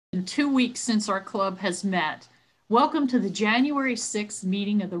been 2 weeks since our club has met. Welcome to the January 6th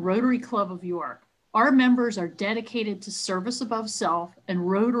meeting of the Rotary Club of York. Our members are dedicated to service above self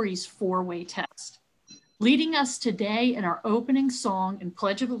and Rotary's four-way test. Leading us today in our opening song and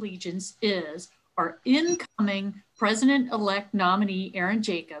Pledge of Allegiance is our incoming President-elect nominee, Aaron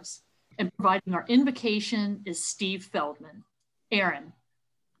Jacobs, and providing our invocation is Steve Feldman. Aaron.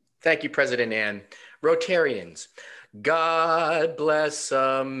 Thank you, President Ann. Rotarians, God bless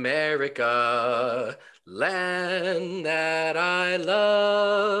America, land that I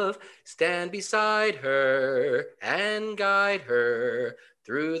love. Stand beside her and guide her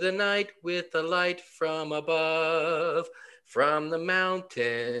through the night with the light from above. From the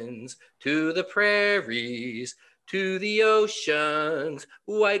mountains to the prairies, to the oceans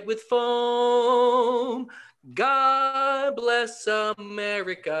white with foam. God bless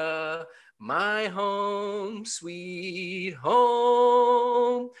America, my home, sweet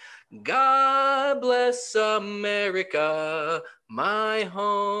home. God bless America, my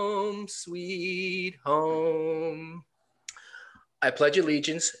home, sweet home. I pledge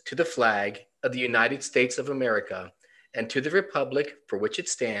allegiance to the flag of the United States of America and to the republic for which it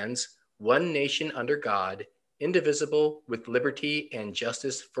stands, one nation under God, indivisible, with liberty and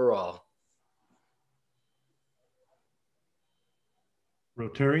justice for all.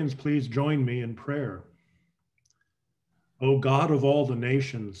 Rotarians, please join me in prayer. O God of all the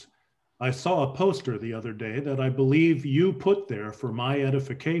nations, I saw a poster the other day that I believe you put there for my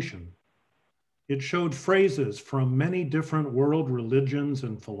edification. It showed phrases from many different world religions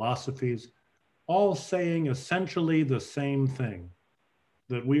and philosophies, all saying essentially the same thing,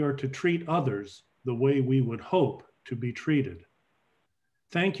 that we are to treat others the way we would hope to be treated.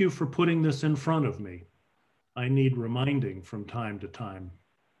 Thank you for putting this in front of me. I need reminding from time to time.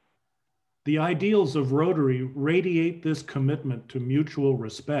 The ideals of Rotary radiate this commitment to mutual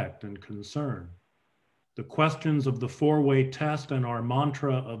respect and concern. The questions of the four-way test and our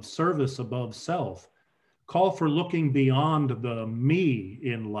mantra of service above self call for looking beyond the me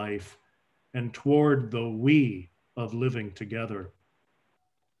in life and toward the we of living together.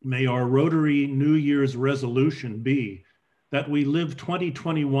 May our Rotary New Year's resolution be that we live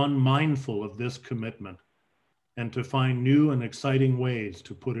 2021 mindful of this commitment and to find new and exciting ways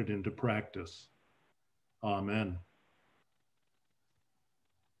to put it into practice. Amen.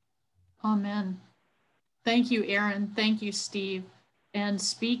 Amen. Thank you, Aaron. Thank you, Steve. And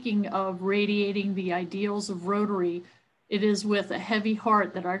speaking of radiating the ideals of Rotary, it is with a heavy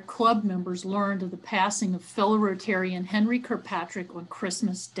heart that our club members learned of the passing of fellow Rotarian Henry Kirkpatrick on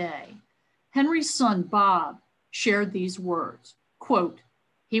Christmas Day. Henry's son, Bob, shared these words, quote,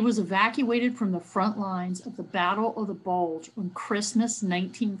 "He was evacuated from the front lines of the Battle of the Bulge on Christmas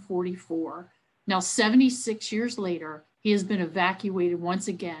 1944. Now, 76 years later, he has been evacuated once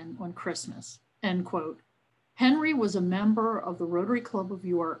again on Christmas," end quote. Henry was a member of the Rotary Club of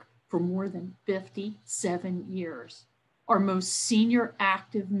York for more than 57 years, our most senior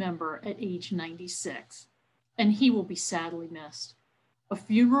active member at age 96, and he will be sadly missed. A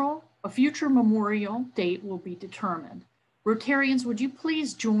future memorial date will be determined. Rotarians, would you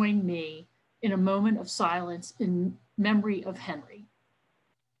please join me in a moment of silence in memory of Henry?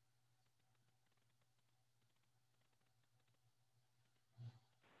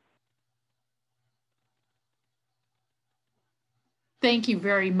 Thank you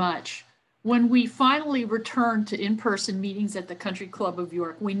very much. When we finally return to in-person meetings at the Country Club of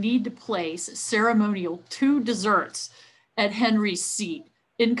York, we need to place ceremonial 2 desserts at Henry's seat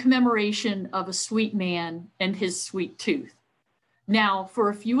in commemoration of a sweet man and his sweet tooth. Now, for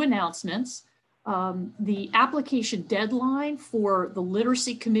a few announcements, the application deadline for the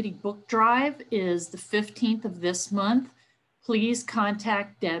Literacy Committee book drive is the 15th of this month. Please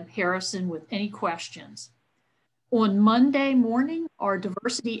contact Deb Harrison with any questions. On Monday morning, our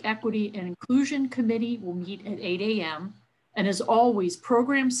Diversity, Equity, and Inclusion Committee will meet at 8 a.m. And as always,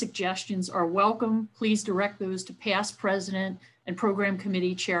 program suggestions are welcome. Please direct those to past President and Program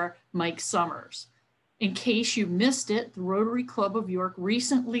Committee Chair Mike Summers. In case you missed it, the Rotary Club of York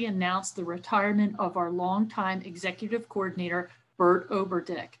recently announced the retirement of our longtime executive coordinator, Bert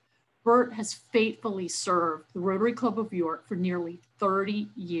Oberdick. Bert has faithfully served the Rotary Club of York for nearly 30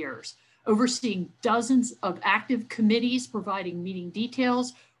 years, overseeing dozens of active committees, providing meeting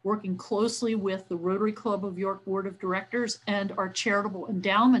details, working closely with the Rotary Club of York Board of Directors and our Charitable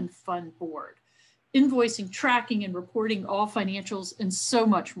Endowment Fund Board, invoicing, tracking, and reporting all financials, and so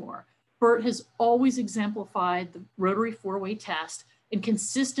much more. Bert has always exemplified the Rotary four-way test and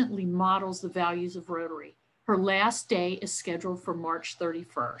consistently models the values of Rotary. Her last day is scheduled for March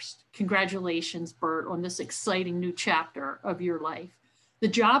 31st. Congratulations, Bert, on this exciting new chapter of your life. The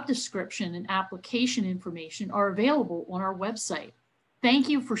job description and application information are available on our website. Thank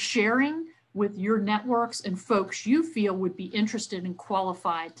you for sharing with your networks and folks you feel would be interested and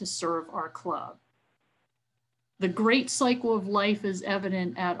qualified to serve our club. The great cycle of life is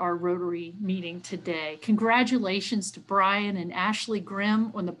evident at our Rotary meeting today. Congratulations to Brian and Ashley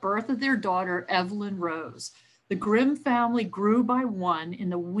Grimm on the birth of their daughter, Evelyn Rose. The Grimm family grew by one in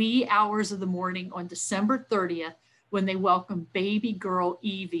the wee hours of the morning on December 30th when they welcomed baby girl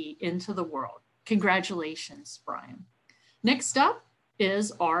Evie into the world. Congratulations, Brian. Next up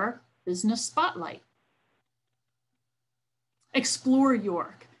is our business spotlight. Explore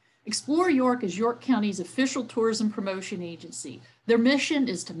York. Explore York is York County's official tourism promotion agency. Their mission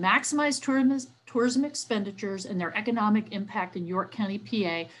is to maximize tourism expenditures and their economic impact in York County,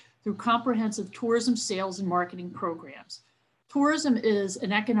 PA through comprehensive tourism sales and marketing programs. Tourism is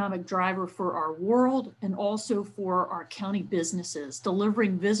an economic driver for our world and also for our county businesses,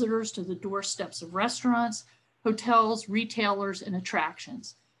 delivering visitors to the doorsteps of restaurants, hotels, retailers, and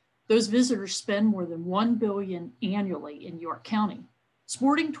attractions. Those visitors spend more than $1 billion annually in York County.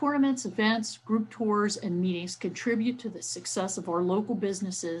 Sporting tournaments, events, group tours, and meetings contribute to the success of our local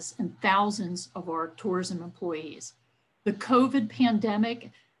businesses and thousands of our tourism employees. The COVID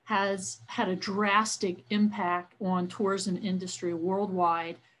pandemic has had a drastic impact on tourism industry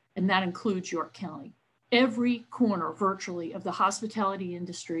worldwide, and that includes York County. Every corner virtually of the hospitality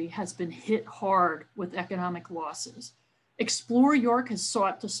industry has been hit hard with economic losses. Explore York has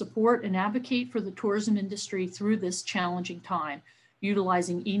sought to support and advocate for the tourism industry through this challenging time,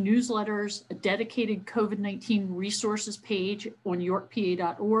 utilizing e-newsletters, a dedicated COVID-19 resources page on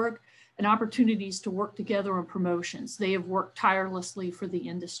yorkpa.org, and opportunities to work together on promotions. They have worked tirelessly for the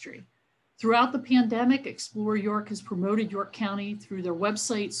industry. Throughout the pandemic, Explore York has promoted York County through their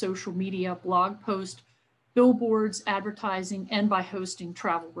website, social media, blog posts, billboards, advertising, and by hosting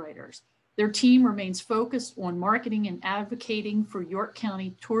travel writers. Their team remains focused on marketing and advocating for York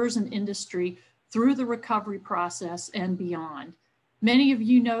County tourism industry through the recovery process and beyond. Many of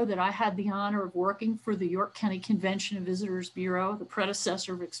you know that I had the honor of working for the York County Convention and Visitors Bureau, the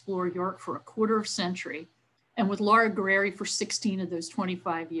predecessor of Explore York, for a quarter century, and with Laura Guerreri for 16 of those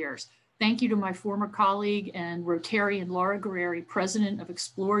 25 years. Thank you to my former colleague and Rotarian Laura Guerreri, president of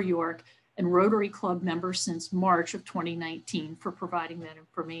Explore York and Rotary Club member since March of 2019, for providing that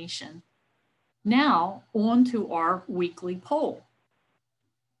information. Now, on to our weekly poll.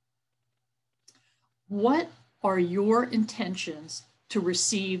 What are your intentions to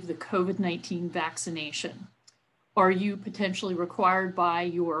receive the COVID-19 vaccination? Are you potentially required by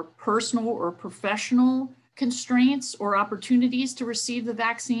your personal or professional constraints or opportunities to receive the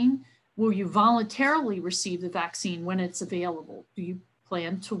vaccine? Will you voluntarily receive the vaccine when it's available? Do you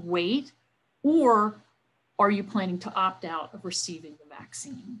plan to wait, or are you planning to opt out of receiving the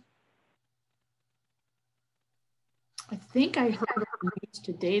vaccine? I think I heard on the news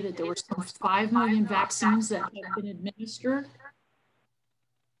today that there were some 5 million vaccines that have been administered.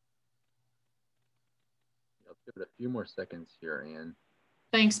 Give it a few more seconds here, Ann.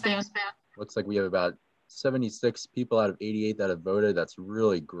 Thanks, Ben. Looks like we have about 76 people out of 88 that have voted. That's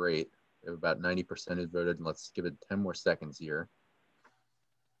really great. We have about 90% who voted, and let's give it 10 more seconds here.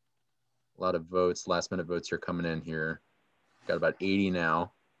 A lot of votes, last minute votes are coming in here. Got about 80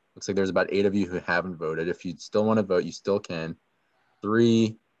 now. Looks like there's about 8 of you who haven't voted. If you still want to vote, you still can.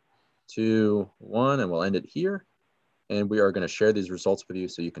 3, 2, 1, and we'll end it here. And we are going to share these results with you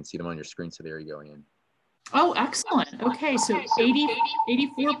so you can see them on your screen. So there you go, Ian. Oh, excellent. Okay, so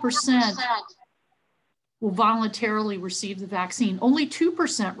 84% will voluntarily receive the vaccine. Only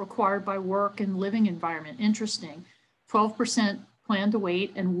 2% required by work and living environment. Interesting. 12% plan to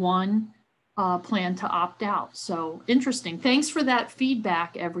wait, and 1 plan to opt out. So interesting. Thanks for that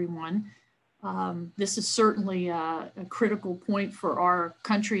feedback, everyone. This is certainly a critical point for our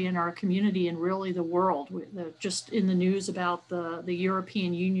country and our community and really the world. Just in the news about the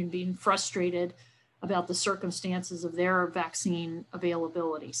European Union being frustrated about the circumstances of their vaccine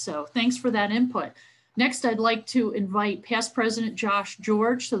availability. So thanks for that input. Next, I'd like to invite past President Josh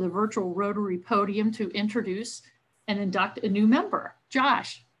George to the virtual Rotary podium to introduce and induct a new member.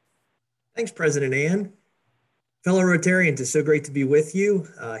 Josh. Thanks, President Ann. Fellow Rotarians, it's so great to be with you.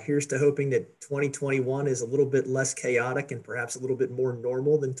 Here's to hoping that 2021 is a little bit less chaotic and perhaps a little bit more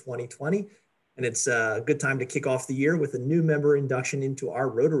normal than 2020. And it's a good time to kick off the year with a new member induction into our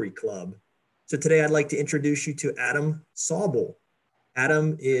Rotary Club. So today I'd like to introduce you to Adam Saubel.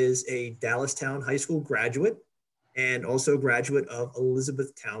 Adam is a Dallastown High School graduate and also a graduate of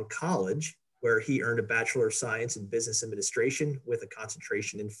Elizabethtown College, where he earned a Bachelor of Science in Business Administration with a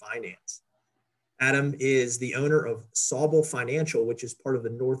concentration in finance. Adam is the owner of Sawble Financial, which is part of the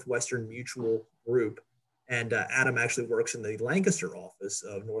Northwestern Mutual Group. And Adam actually works in the Lancaster office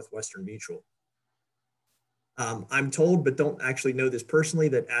of Northwestern Mutual. I'm told, but don't actually know this personally,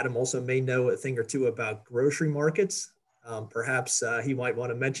 that Adam also may know a thing or two about grocery markets. Perhaps he might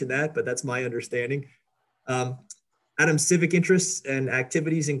want to mention that, but that's my understanding. Adam's civic interests and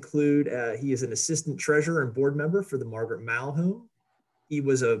activities include he is an assistant treasurer and board member for the Margaret Mall Home. He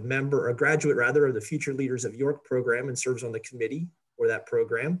was a graduate rather, of the Future Leaders of York program and serves on the committee for that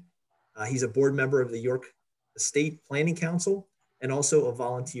program. He's a board member of the York State Planning Council and also a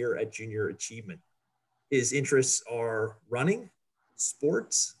volunteer at Junior Achievement. His interests are running,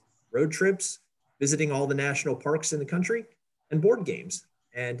 sports, road trips, visiting all the national parks in the country, and board games.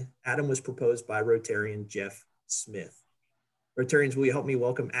 And Adam was proposed by Rotarian Jeff Smith. Rotarians, will you help me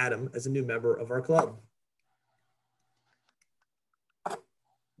welcome Adam as a new member of our club?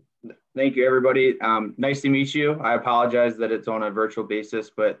 Thank you, everybody. Nice to meet you. I apologize that it's on a virtual basis,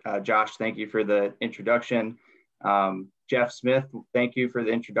 but Josh, thank you for the introduction. Jeff Smith, thank you for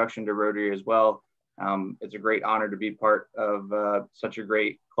the introduction to Rotary as well. It's a great honor to be part of such a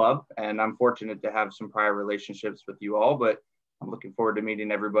great club, and I'm fortunate to have some prior relationships with you all, but I'm looking forward to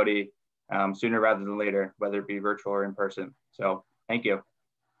meeting everybody sooner rather than later, whether it be virtual or in person. So thank you.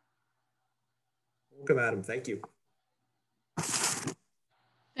 Welcome, Adam. Thank you.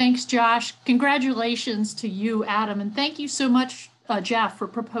 Thanks, Josh. Congratulations to you, Adam. And thank you so much, Jeff, for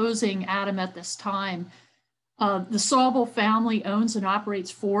proposing Adam at this time. The Sawble family owns and operates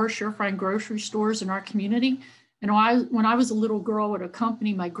 4 surefine grocery stores in our community. And when I was a little girl, I would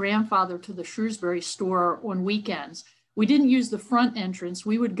accompany my grandfather to the Shrewsbury store on weekends. We didn't use the front entrance.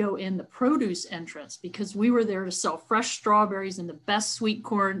 We would go in the produce entrance because we were there to sell fresh strawberries and the best sweet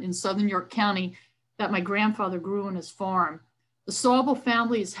corn in Southern York County that my grandfather grew on his farm. The Sawble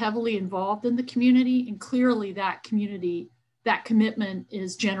family is heavily involved in the community, and clearly that commitment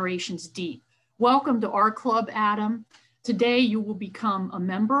is generations deep. Welcome to our club, Adam. Today you will become a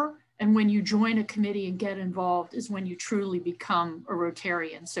member, and when you join a committee and get involved is when you truly become a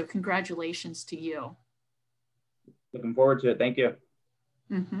Rotarian. So congratulations to you. Looking forward to it. Thank you.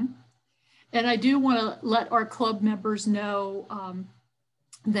 Mm-hmm. And I do want to let our club members know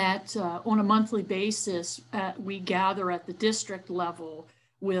that on a monthly basis, we gather at the district level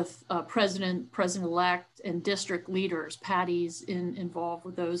with president-elect, and district leaders. Patty's involved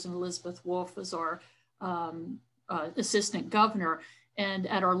with those, and Elizabeth Wolf is our assistant governor. And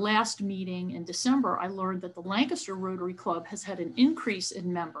at our last meeting in December, I learned that the Lancaster Rotary Club has had an increase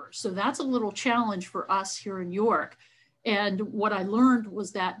in members. So that's a little challenge for us here in York. And what I learned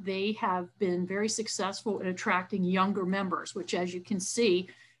was that they have been very successful in attracting younger members, which, as you can see,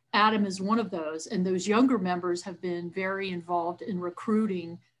 Adam is one of those. And those younger members have been very involved in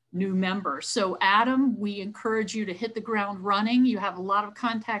recruiting new members. So Adam, we encourage you to hit the ground running. You have a lot of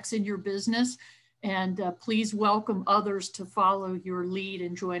contacts in your business, and please welcome others to follow your lead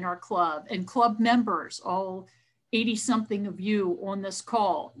and join our club. And club members, all 80-something of you on this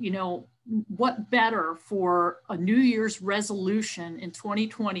call, you know, what better for a New Year's resolution in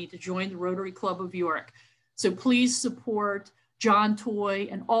 2020 to join the Rotary Club of York. So please support John Toy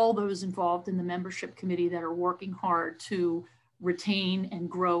and all those involved in the membership committee that are working hard to retain and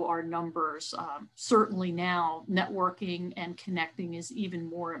grow our numbers. Certainly now, networking and connecting is even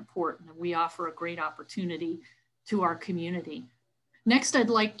more important, and we offer a great opportunity to our community. Next, I'd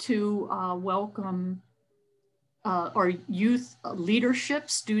like to welcome our youth leadership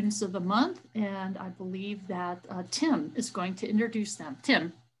students of the month, and I believe that Tim is going to introduce them.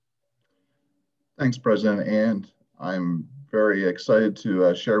 Tim. Thanks, President Ann. I'm very excited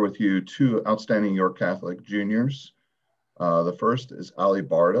to share with you 2 outstanding York Catholic juniors. The first is Ali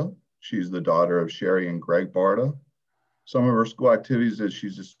Barta. She's the daughter of Sherry and Greg Barta. Some of her school activities is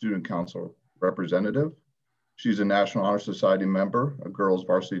she's a student council representative. She's a National Honor Society member, a girls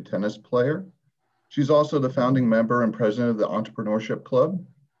varsity tennis player. She's also the founding member and president of the Entrepreneurship Club.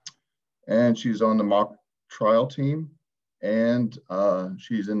 And she's on the mock trial team. And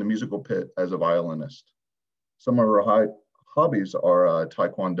she's in the musical pit as a violinist. Some of her hobbies are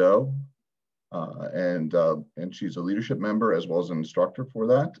Taekwondo, and she's a leadership member as well as an instructor for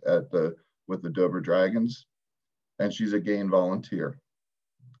that with the Dover Dragons, and she's a GAIN volunteer.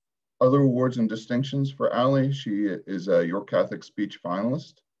 Other awards and distinctions for Ali: she is a York Catholic speech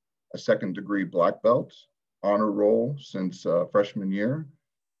finalist, a 2nd degree black belt, honor roll since freshman year,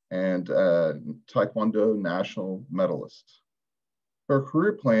 and Taekwondo national medalist. Her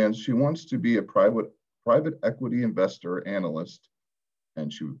career plans: she wants to be a private equity investor analyst,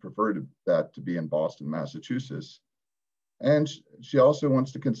 and she would prefer that to be in Boston, Massachusetts. And she also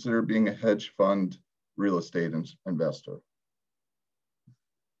wants to consider being a hedge fund real estate investor.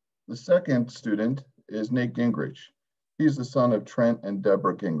 The second student is Nate Gingrich. He's the son of Trent and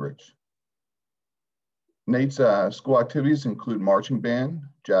Deborah Gingrich. Nate's school activities include marching band,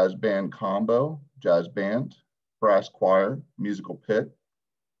 jazz band combo, jazz band, brass choir, musical pit,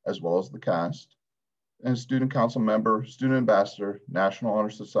 as well as the cast, and student council member, student ambassador, National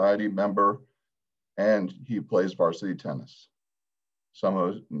Honor Society member, and he plays varsity tennis. Some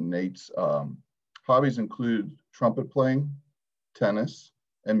of Nate's hobbies include trumpet playing, tennis,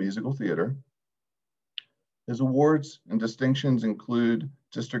 and musical theater. His awards and distinctions include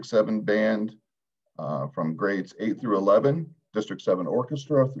District 7 Band from grades 8 through 11, District 7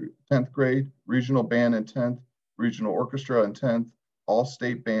 Orchestra through 10th grade, Regional Band in 10th, Regional Orchestra in 10th,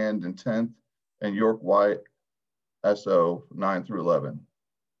 All-State Band in 10th, and York YSO 9 through 11.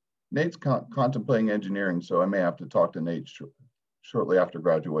 Nate's contemplating engineering, so I may have to talk to Nate shortly after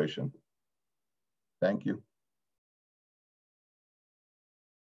graduation. Thank you.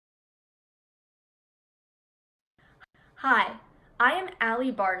 Hi, I am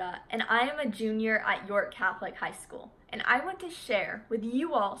Allie Barta, and I am a junior at York Catholic High School, and I want to share with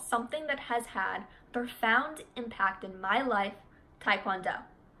you all something that has had a profound impact in my life, Taekwondo.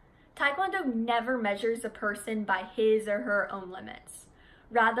 Taekwondo never measures a person by his or her own limits.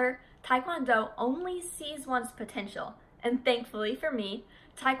 Rather, Taekwondo only sees one's potential, and thankfully for me,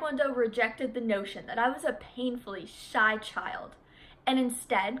 Taekwondo rejected the notion that I was a painfully shy child, and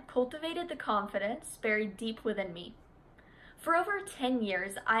instead cultivated the confidence buried deep within me. For over 10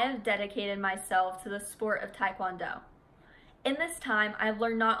 years, I have dedicated myself to the sport of Taekwondo. In this time, I've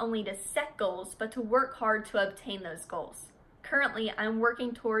learned not only to set goals, but to work hard to obtain those goals. Currently, I'm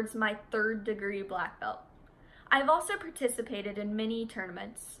working towards my 3rd degree black belt. I've also participated in many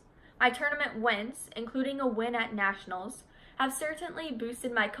tournaments. My tournament wins, including a win at nationals, have certainly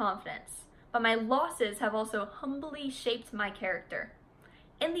boosted my confidence, but my losses have also humbly shaped my character.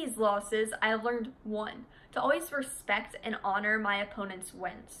 In these losses, I have learned 1, to always respect and honor my opponent's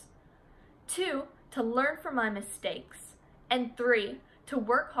wins. 2, to learn from my mistakes. And 3, to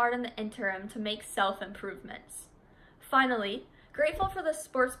work hard in the interim to make self-improvements. Finally, grateful for the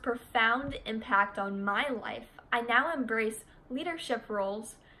sport's profound impact on my life, I now embrace leadership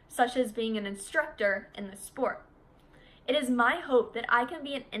roles such as being an instructor in the sport. It is my hope that I can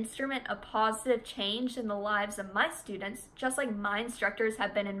be an instrument of positive change in the lives of my students, just like my instructors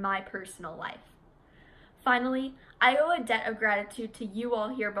have been in my personal life. Finally, I owe a debt of gratitude to you all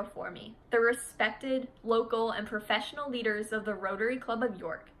here before me, the respected, local, and professional leaders of the Rotary Club of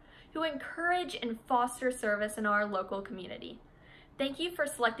York, who encourage and foster service in our local community. Thank you for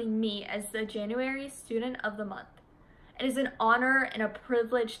selecting me as the January Student of the Month. It is an honor and a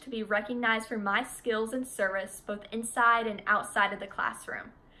privilege to be recognized for my skills and service both inside and outside of the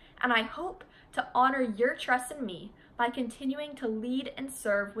classroom, and I hope to honor your trust in me by continuing to lead and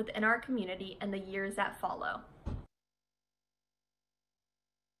serve within our community in the years that follow.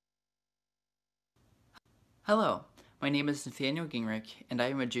 Hello, my name is Nathaniel Gingrich, and I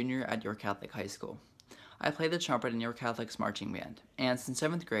am a junior at York Catholic High School. I play the trumpet in York Catholic's marching band, and since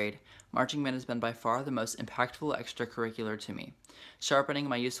 7th grade, marching band has been by far the most impactful extracurricular to me, sharpening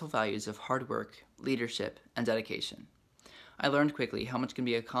my useful values of hard work, leadership, and dedication. I learned quickly how much can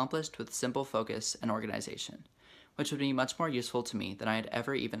be accomplished with simple focus and organization, which would be much more useful to me than I had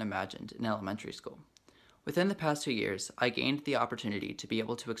ever even imagined in elementary school. Within the past 2 years, I gained the opportunity to be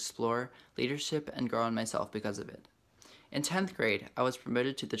able to explore leadership and grow in myself because of it. In 10th grade, I was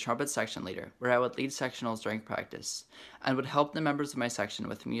promoted to the trumpet section leader, where I would lead sectionals during practice, and would help the members of my section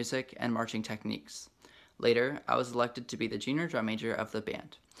with music and marching techniques. Later, I was elected to be the junior drum major of the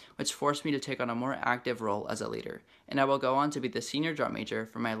band, which forced me to take on a more active role as a leader, and I will go on to be the senior drum major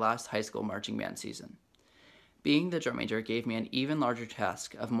for my last high school marching band season. Being the drum major gave me an even larger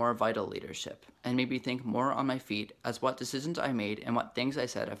task of more vital leadership, and made me think more on my feet as what decisions I made and what things I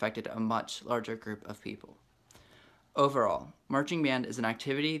said affected a much larger group of people. Overall, marching band is an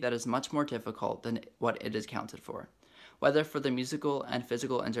activity that is much more difficult than what it is counted for, whether for the musical and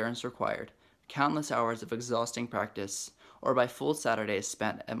physical endurance required, countless hours of exhausting practice, or by full Saturdays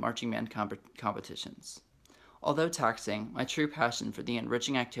spent at marching band competitions. Although taxing, my true passion for the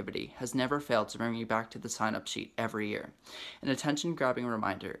enriching activity has never failed to bring me back to the sign-up sheet every year, an attention-grabbing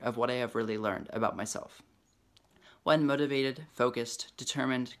reminder of what I have really learned about myself. When motivated, focused,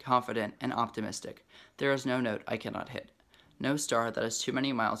 determined, confident, and optimistic, there is no note I cannot hit, no star that is too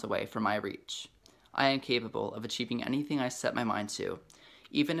many miles away from my reach. I am capable of achieving anything I set my mind to,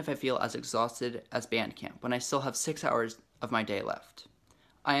 even if I feel as exhausted as band camp when I still have 6 hours of my day left.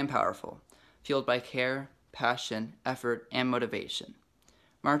 I am powerful, fueled by care, passion, effort, and motivation.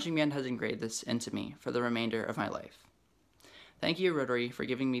 Marching band has ingrained this into me for the remainder of my life. Thank you, Rotary, for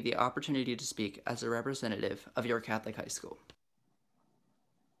giving me the opportunity to speak as a representative of York Catholic High School.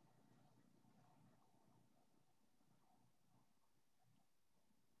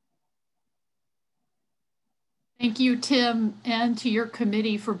 Thank you, Tim, and to your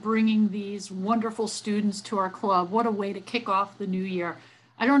committee for bringing these wonderful students to our club. What a way to kick off the new year.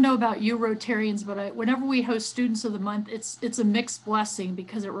 I don't know about you Rotarians, but whenever we host Students of the Month, it's a mixed blessing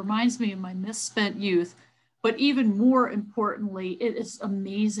because it reminds me of my misspent youth. But even more importantly, it is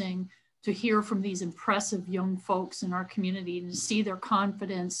amazing to hear from these impressive young folks in our community and to see their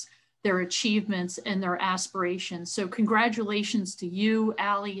confidence, their achievements, and their aspirations. So congratulations to you,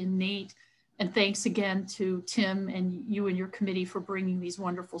 Allie and Nate. And thanks again to Tim and you and your committee for bringing these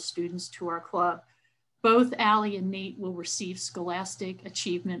wonderful students to our club. Both Allie and Nate will receive Scholastic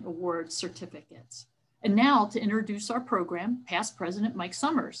Achievement Award certificates. And now to introduce our program, past President Mike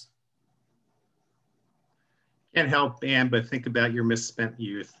Summers. Can't help, Ann, but think about your misspent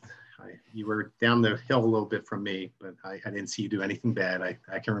youth. You were down the hill a little bit from me, but I didn't see you do anything bad.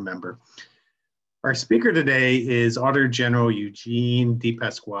 I can remember. Our speaker today is Auditor General Eugene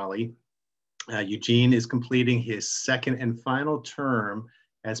DePasquale. Eugene is completing his second and final term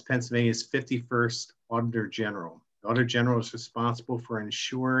as Pennsylvania's 51st Auditor General. The Auditor General is responsible for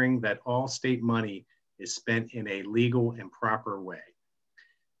ensuring that all state money is spent in a legal and proper way.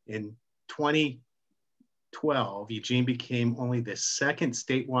 In 2012, Eugene became only the second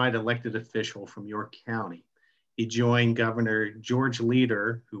statewide elected official from York County. He joined Governor George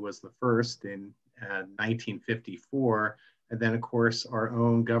Leader, who was the first in 1954, and then, of course, our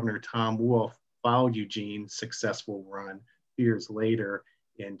own Governor Tom Wolf followed Eugene's successful run years later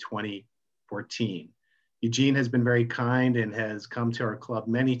in 2014. Eugene has been very kind and has come to our club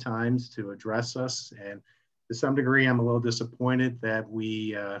many times to address us. And to some degree, I'm a little disappointed that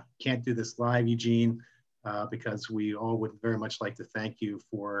we can't do this live, Eugene, because we all would very much like to thank you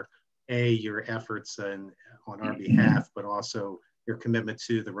for your efforts on our behalf, but also your commitment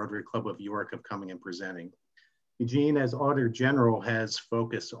to the Rotary Club of York of coming and presenting. Eugene, as Auditor General, has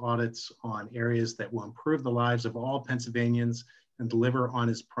focused audits on areas that will improve the lives of all Pennsylvanians and deliver on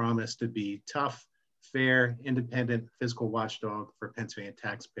his promise to be tough, fair, independent fiscal watchdog for Pennsylvania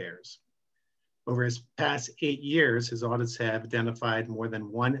taxpayers. Over his past 8 years, his audits have identified more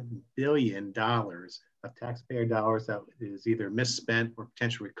than $1 billion of taxpayer dollars that is either misspent or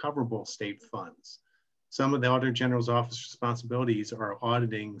potentially recoverable state funds. Some of the Auditor General's office responsibilities are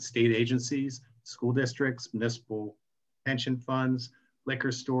auditing state agencies, school districts, municipal pension funds,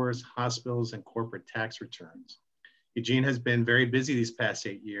 liquor stores, hospitals, and corporate tax returns. Eugene has been very busy these past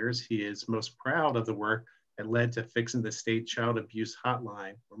 8 years. He is most proud of the work that led to fixing the state child abuse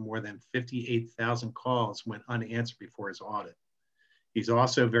hotline, where more than 58,000 calls went unanswered before his audit. He's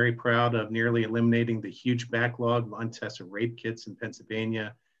also very proud of nearly eliminating the huge backlog of untested rape kits in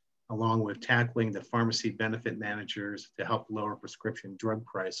Pennsylvania, along with tackling the pharmacy benefit managers to help lower prescription drug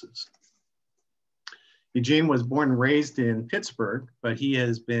prices. Eugene was born and raised in Pittsburgh, but he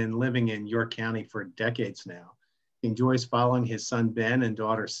has been living in York County for decades now. He enjoys following his son Ben and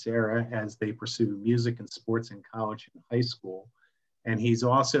daughter Sarah as they pursue music and sports in college and high school. And he's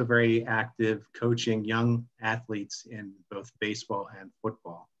also very active coaching young athletes in both baseball and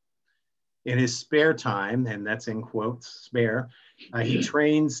football. In his spare time, and that's in quotes, spare, he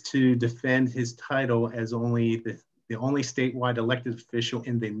trains to defend his title as the only statewide elected official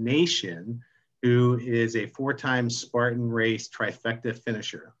in the nation who is a 4-time Spartan race trifecta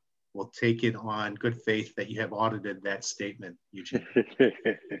finisher. We'll take it on good faith that you have audited that statement, Eugene.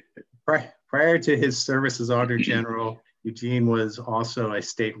 Prior to his service as Auditor General, Eugene was also a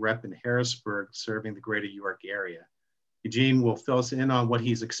state rep in Harrisburg, serving the greater York area. Eugene will fill us in on what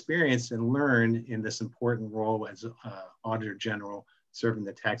he's experienced and learned in this important role as Auditor General, serving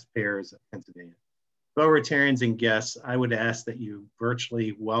the taxpayers of Pennsylvania. Fellow Rotarians and guests, I would ask that you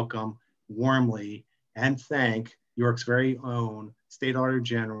virtually welcome warmly and thank York's very own State Auditor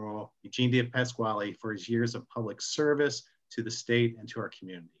General, Eugene DePasquale, for his years of public service to the state and to our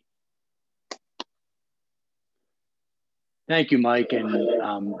community. Thank you, Mike,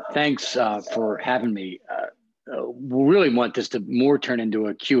 and thanks for having me. We really want this to more turn into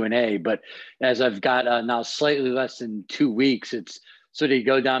a Q&A, but as I've got now slightly less than 2 weeks, it's sort of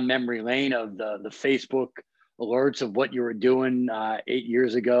go down memory lane of the Facebook alerts of what you were doing 8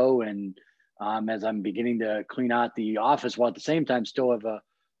 years ago. And as I'm beginning to clean out the office, while at the same time still have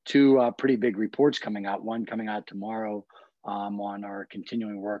two pretty big reports coming out, one coming out tomorrow on our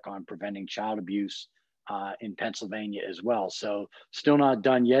continuing work on preventing child abuse in Pennsylvania as well. So still not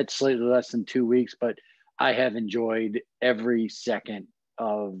done yet, slightly less than 2 weeks, but I have enjoyed every second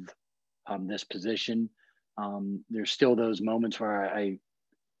of this position. There's still those moments where I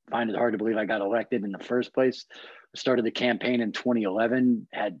find it hard to believe I got elected in the first place. I started the campaign in 2011,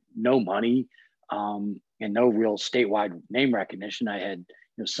 had no money and no real statewide name recognition. I had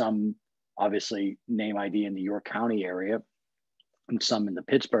some obviously name ID in the York County area and some in the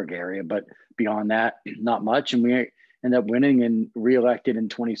Pittsburgh area, but beyond that, not much. And we ended up winning and reelected in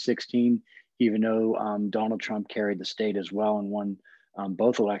 2016, even though Donald Trump carried the state as well and won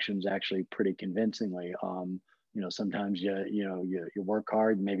both elections actually pretty convincingly. Sometimes you work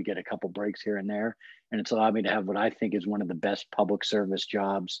hard, maybe get a couple breaks here and there, and it's allowed me to have what I think is one of the best public service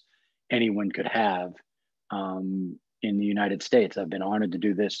jobs anyone could have in the United States. I've been honored to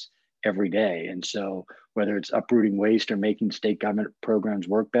do this every day, and so whether it's uprooting waste or making state government programs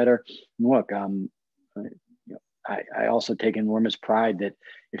work better, look, I also take enormous pride that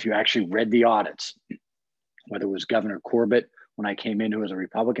if you actually read the audits, whether it was Governor Corbett when I came in, who was a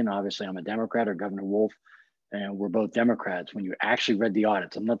Republican, obviously I'm a Democrat, or Governor Wolf, and we're both Democrats. When you actually read the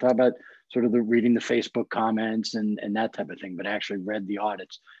audits, I'm not talking about sort of reading the Facebook comments and that type of thing, but actually read the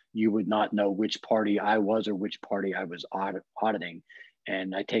audits, you would not know which party I was or which party I was auditing.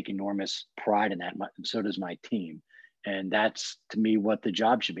 And I take enormous pride in that, and so does my team. And that's, to me, what the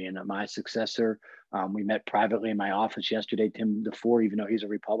job should be. And my successor, we met privately in my office yesterday, Tim DeFore, even though he's a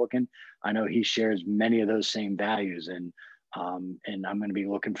Republican, I know he shares many of those same values. And I'm going to be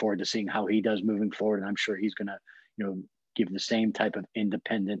looking forward to seeing how he does moving forward. And I'm sure he's going to, give the same type of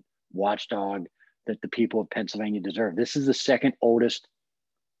independent watchdog that the people of Pennsylvania deserve. This is the second oldest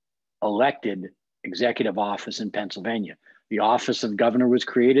elected executive office in Pennsylvania. The office of governor was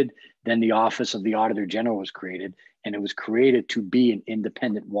created, then the office of the Auditor General was created, and it was created to be an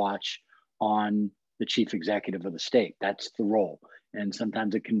independent watch on the chief executive of the state. That's the role. And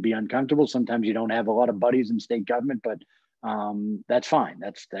sometimes it can be uncomfortable. Sometimes you don't have a lot of buddies in state government, but that's fine.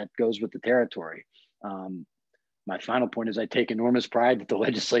 That goes with the territory. My final point is I take enormous pride that the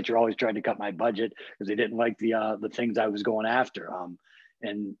legislature always tried to cut my budget because they didn't like the things I was going after.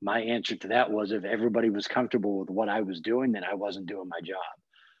 And my answer to that was, if everybody was comfortable with what I was doing, then I wasn't doing my job.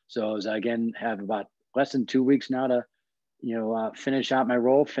 So as I, again, have about less than 2 weeks now to, finish out my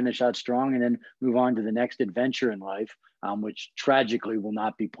role, finish out strong, and then move on to the next adventure in life, which tragically will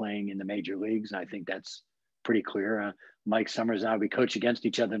not be playing in the major leagues. And I think that's pretty clear. Mike Summers and I, we coach against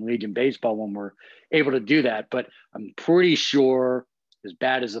each other in Legion baseball when we're able to do that. But I'm pretty sure, as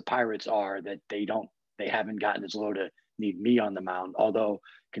bad as the Pirates are, that they haven't gotten as low to need me on the mound. Although,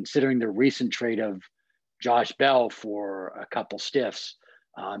 considering the recent trade of Josh Bell for a couple stiffs,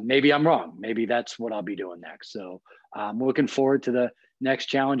 maybe I'm wrong. Maybe that's what I'll be doing next. So I'm looking forward to the next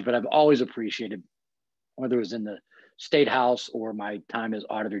challenge, but I've always appreciated, whether it was in the State House or my time as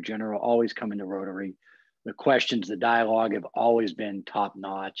Auditor General, always coming to Rotary. The questions, the dialogue have always been top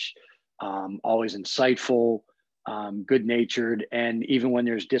notch, always insightful, good-natured. And even when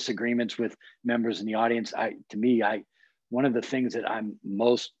there's disagreements with members in the audience, one of the things that I'm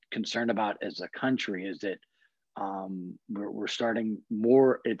most concerned about as a country is that we're starting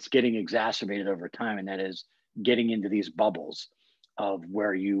more, it's getting exacerbated over time, and that is getting into these bubbles of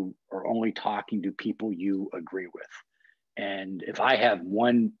where you are only talking to people you agree with. And if I have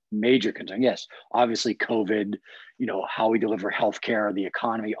one major concern, yes, obviously COVID, how we deliver healthcare, the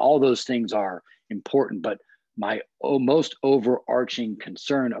economy, all those things are important. But my most overarching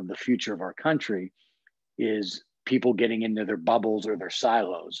concern of the future of our country is people getting into their bubbles or their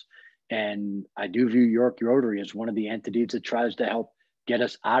silos. And I do view York Rotary as one of the entities that tries to help get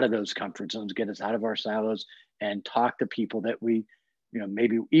us out of those comfort zones, get us out of our silos, and talk to people that we,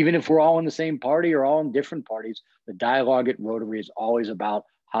 maybe even if we're all in the same party or all in different parties, the dialogue at Rotary is always about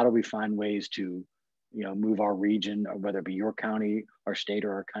how do we find ways to, move our region, or whether it be your county, our state,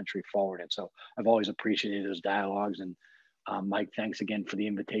 or our country forward. And so I've always appreciated those dialogues. And Mike, thanks again for the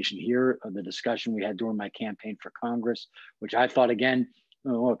invitation here, the discussion we had during my campaign for Congress, which I thought, again,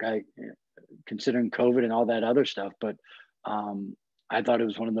 look, considering COVID and all that other stuff, but I thought it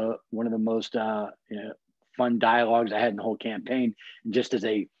was one of the most fun dialogues I had in the whole campaign. And just as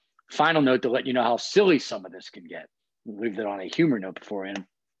a final note to let you know how silly some of this can get, we'll leave that on a humor note beforehand.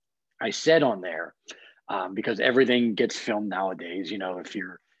 I said on there, because everything gets filmed nowadays, if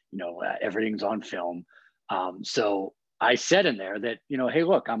you're, everything's on film. So I said in there that, hey,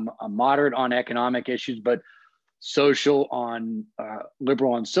 look, I'm moderate on economic issues, but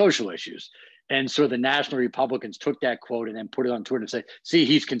liberal on social issues. And so the National Republicans took that quote and then put it on Twitter and say, see,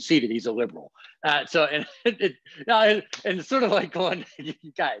 he's conceded, he's a liberal. And it's sort of like going, you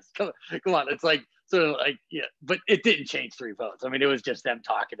guys, come on. It's like, sort of like, yeah, but it didn't change 3 votes. I mean, it was just them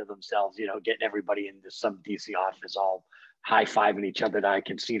talking to themselves, you know, getting everybody into some DC office, all high-fiving each other that I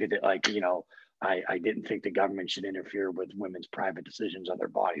conceded it. Like, you know, I didn't think the government should interfere with women's private decisions on their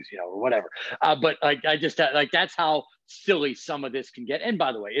bodies, you know, or whatever. But like, I just like, that's how silly some of this can get. And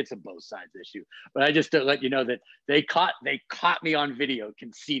by the way, it's a both sides issue. But I just to let you know that they caught me on video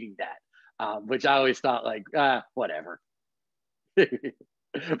conceding that, which I always thought like, whatever.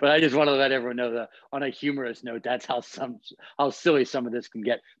 But I just want to let everyone know that on a humorous note, that's how silly some of this can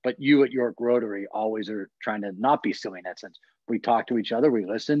get. But you at York Rotary always are trying to not be silly in that sense. We talk to each other, we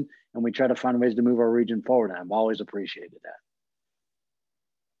listen, and we try to find ways to move our region forward. And I've always appreciated that.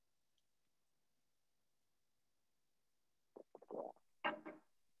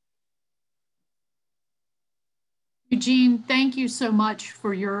 Eugene, thank you so much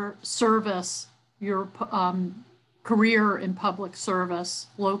for your service, your career in public service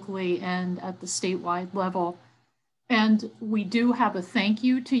locally and at the statewide level. And we do have a thank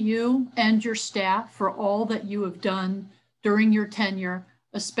you to you and your staff for all that you have done during your tenure,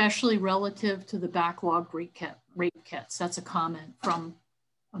 especially relative to the backlog rape kits. That's a comment from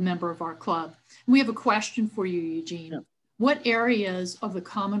a member of our club. And we have a question for you, Eugene. Yeah. What areas of the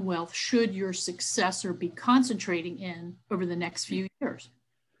Commonwealth should your successor be concentrating in over the next few years?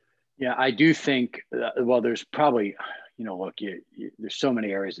 Yeah, I do think, well, there's probably, you know, look, there's so many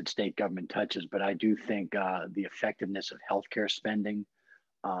areas that state government touches, but I do think the effectiveness of healthcare spending,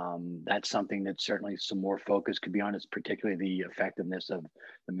 that's something that certainly some more focus could be on. It's particularly the effectiveness of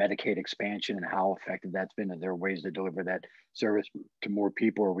the Medicaid expansion and how effective that's been. Are there ways to deliver that service to more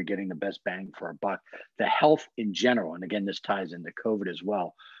people? Are we getting the best bang for our buck? The health in general, and again, this ties into COVID as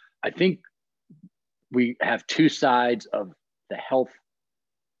well. I think we have two sides of the health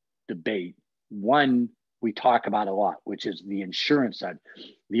debate. One, we talk about a lot, which is the insurance side.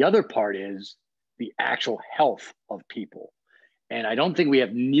 The other part is the actual health of people. And I don't think we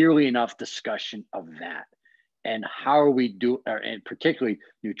have nearly enough discussion of that. And how are we and particularly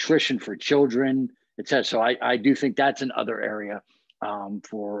nutrition for children, et cetera. So I do think that's another area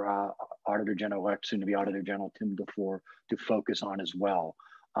for Auditor General, soon to be Auditor General Tim DeFore, to focus on as well.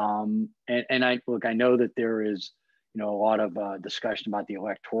 And I know that there is, you know, a lot of discussion about the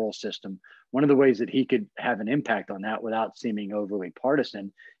electoral system. One of the ways that he could have an impact on that without seeming overly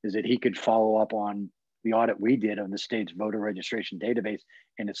partisan is that he could follow up on the audit we did on the state's voter registration database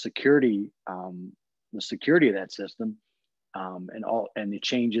and its security, the security of that system, and the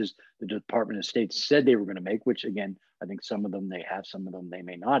changes the Department of State said they were going to make, which again, I think some of them they have, some of them they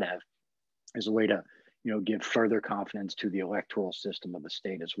may not have, as a way to, you know, give further confidence to the electoral system of the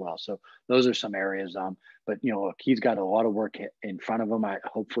state as well. So those are some areas. But you know, look, he's got a lot of work in front of him.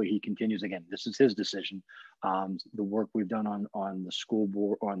 Hopefully he continues. Again, this is his decision. The work we've done on the school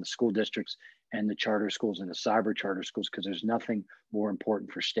board, on the school districts and the charter schools and the cyber charter schools, because there's nothing more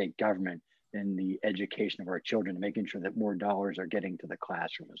important for state government than the education of our children and making sure that more dollars are getting to the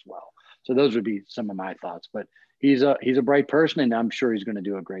classroom as well. So those would be some of my thoughts. But he's a bright person, and I'm sure he's going to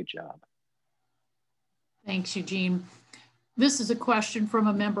do a great job. Thanks, Eugene. This is a question from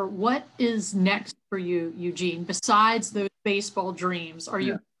a member. What is next for you, Eugene, besides those baseball dreams? Are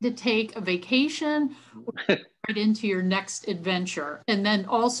you going to take a vacation or right into your next adventure? And then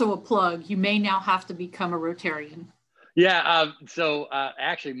also a plug, you may now have to become a Rotarian. Yeah, so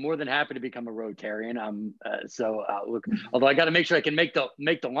actually more than happy to become a Rotarian. Look, although I got to make sure I can make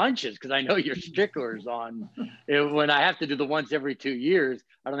the lunches, because I know you're sticklers on when I have to do the once every 2 years,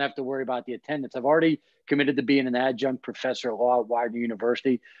 I don't have to worry about the attendance. I've already committed to being an adjunct professor of law at Widener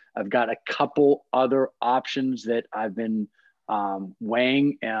University. I've got a couple other options that I've been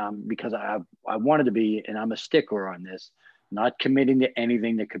weighing because I wanted to be, and I'm a stickler on this, not committing to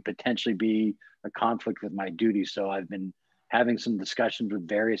anything that could potentially be a conflict with my duties. So I've been having some discussions with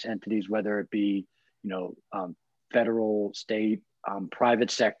various entities, whether it be, you know, federal, state, private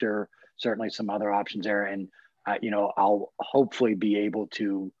sector, certainly some other options there. And, you know, I'll hopefully be able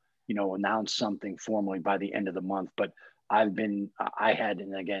to, you know, announce something formally by the end of the month. But and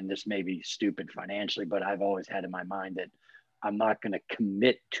again, this may be stupid financially, but I've always had in my mind that I'm not going to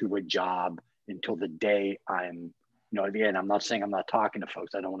commit to a job until the day I'm, you know, again, I'm not saying I'm not talking to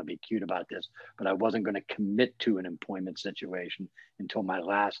folks. I don't want to be cute about this, but I wasn't going to commit to an employment situation until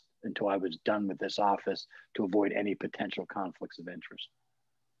I was done with this office, to avoid any potential conflicts of interest.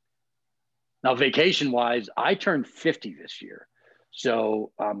 Now, vacation wise, I turned 50 this year.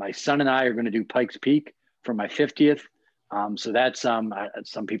 So my son and I are going to do Pikes Peak for my 50th. So that's some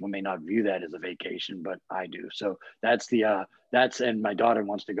people may not view that as a vacation, but I do. So that's and my daughter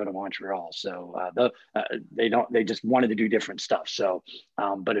wants to go to Montreal. So they just wanted to do different stuff. So,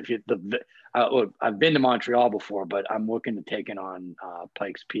 but look, I've been to Montreal before, but I'm looking to take it on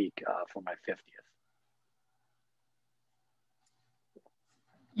Pikes Peak for my 50th.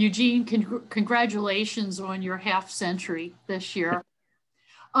 Eugene, congratulations on your half century this year.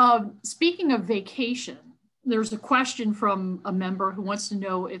 Speaking of vacation, there's a question from a member who wants to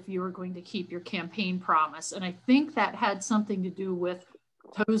know if you are going to keep your campaign promise. And I think that had something to do with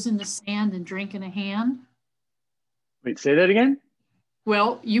toes in the sand and drinking a hand. Wait, say that again?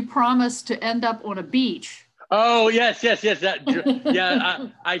 Well, you promised to end up on a beach. Oh, yes.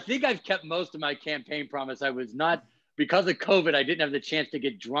 I think I've kept most of my campaign promise. I was not, because of COVID, I didn't have the chance to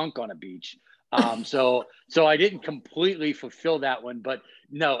get drunk on a beach. So I didn't completely fulfill that one, but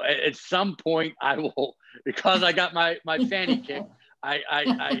no, at some point I will, because I got my fanny kick.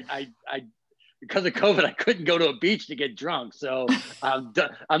 I because of COVID, I couldn't go to a beach to get drunk. So I'm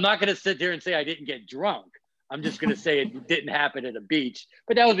not going to sit there and say I didn't get drunk. I'm just going to say it didn't happen at a beach,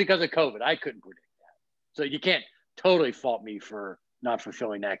 but that was because of COVID. I couldn't predict that. So you can't totally fault me for not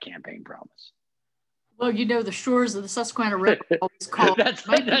fulfilling that campaign promise. Well, you know, the shores of the Susquehanna River are always cold. That's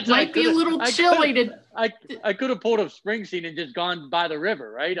might be a little chilly. I could have pulled up Springsteen and just gone by the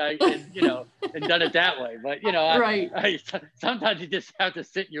river, right? And done it that way. But right. Sometimes you just have to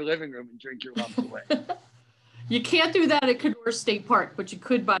sit in your living room and drink your lumps away. You can't do that at Kenora State Park, but you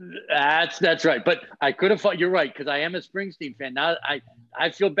could by. That's right. But I could have. You're right, because I am a Springsteen fan. Now I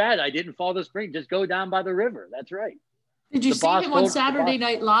feel bad. I didn't follow the spring. Just go down by the river. That's right. Did you see him on Saturday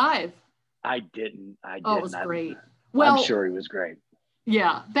Night Live? I didn't. Oh, it was great. Well, I'm sure he was great.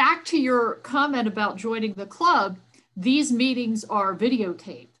 Yeah. Back to your comment about joining the club. These meetings are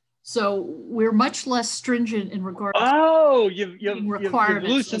videotaped, so we're much less stringent in regard. Oh, you've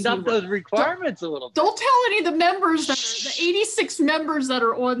loosened up those requirements a little bit. Don't tell any of the members, the 86 members that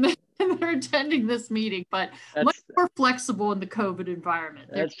are on that are attending this meeting, but much more flexible in the COVID environment.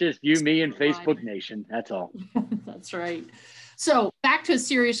 That's just you, me, and Facebook Nation. That's all. That's right. So back to a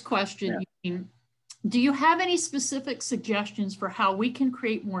serious question. Yeah. Do you have any specific suggestions for how we can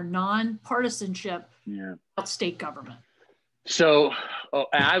create more non-partisanship about state government? So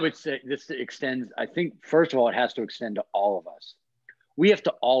I would say this extends, I think, first of all, it has to extend to all of us. We have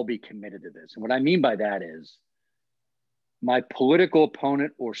to all be committed to this. And what I mean by that is my political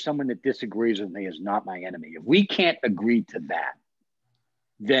opponent or someone that disagrees with me is not my enemy. If we can't agree to that,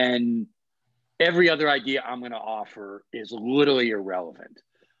 then every other idea I'm going to offer is literally irrelevant,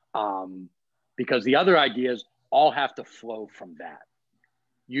 because the other ideas all have to flow from that.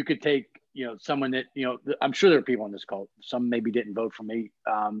 You could take, someone that, I'm sure there are people on this call, some maybe didn't vote for me,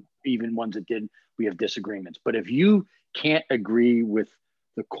 even ones that did, we have disagreements. But if you can't agree with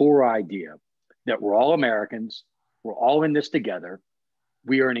the core idea that we're all Americans, we're all in this together,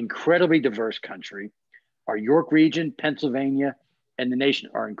 we are an incredibly diverse country, our York region, Pennsylvania, and the nation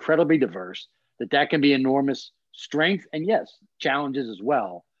are incredibly diverse, that can be enormous strength and yes, challenges as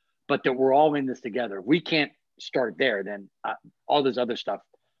well, but that we're all in this together. If we can't start there, then all this other stuff,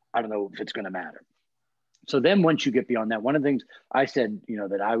 I don't know if it's going to matter. So then once you get beyond that, one of the things I said,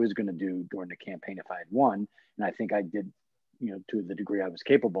 that I was going to do during the campaign if I had won, and I think I did, to the degree I was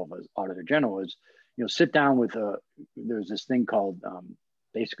capable of as Auditor General, is, sit down with there's this thing called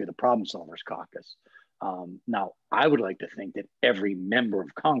basically the Problem Solvers Caucus. Now, I would like to think that every member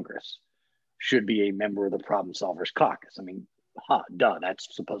of Congress should be a member of the Problem Solvers Caucus. I mean, that's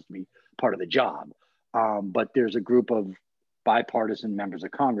supposed to be part of the job. But there's a group of bipartisan members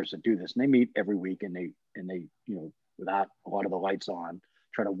of Congress that do this, and they meet every week, and they without a lot of the lights on,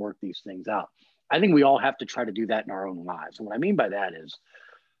 try to work these things out. I think we all have to try to do that in our own lives. And what I mean by that is,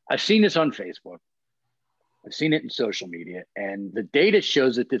 I've seen this on Facebook, I've seen it in social media, and the data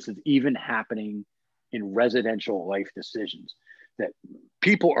shows that this is even happening in residential life decisions, that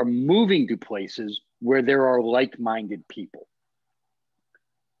people are moving to places where there are like-minded people.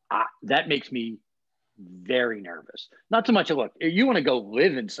 That makes me very nervous. Not so much, look, you want to go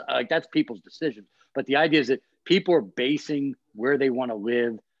live in, that's people's decisions, but the idea is that people are basing where they want to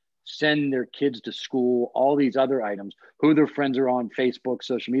live, send their kids to school, all these other items, who their friends are on Facebook,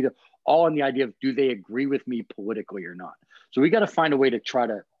 social media, all on the idea of, do they agree with me politically or not? So we got to find a way to try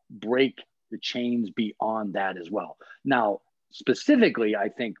to break the chains beyond that as well. Now, specifically, I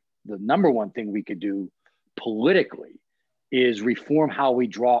think the number one thing we could do politically is reform how we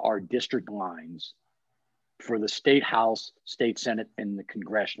draw our district lines for the state house, state senate, and the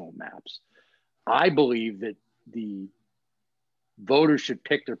congressional maps. I believe that the voters should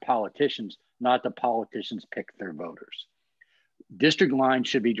pick their politicians, not the politicians pick their voters. District lines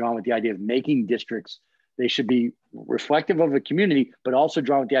should be drawn with the idea of making districts, they should be reflective of a community, but also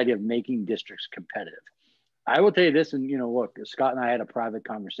drawn with the idea of making districts competitive. I will tell you this, and look, Scott and I had a private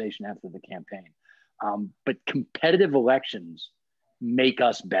conversation after the campaign, but competitive elections make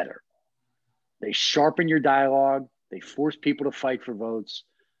us better. They sharpen your dialogue, they force people to fight for votes,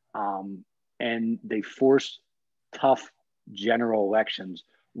 and they force tough general elections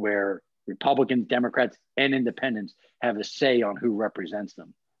where Republicans, Democrats, and independents have a say on who represents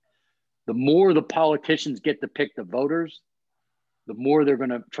them. The more the politicians get to pick the voters, the more they're going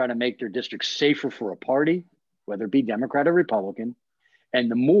to try to make their districts safer for a party, whether it be Democrat or Republican, and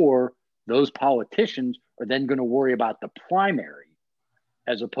the more those politicians are then going to worry about the primary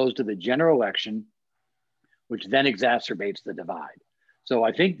as opposed to the general election, which then exacerbates the divide. So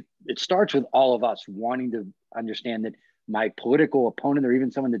I think it starts with all of us wanting to understand that my political opponent or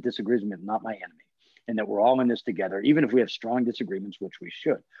even someone that disagrees with me is not my enemy, and that we're all in this together, even if we have strong disagreements, which we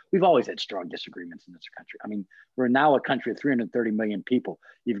should. We've always had strong disagreements in this country. I mean, we're now a country of 330 million people.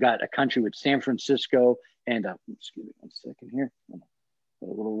 You've got a country with San Francisco and, excuse me 1 second here, got a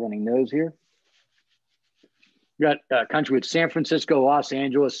little running nose here. You got a country with San Francisco, Los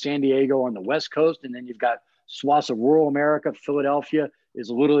Angeles, San Diego on the West Coast, and then you've got swaths of rural America. Philadelphia is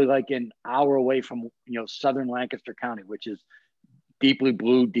literally like an hour away from southern Lancaster County, which is deeply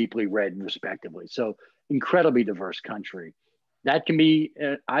blue, deeply red, respectively. So incredibly diverse country. That can be,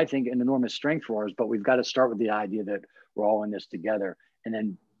 I think, an enormous strength for us, but we've got to start with the idea that we're all in this together. And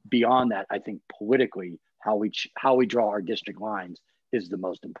then beyond that, I think politically, how we draw our district lines is the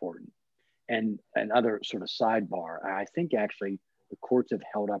most important. And another sort of sidebar, I think actually the courts have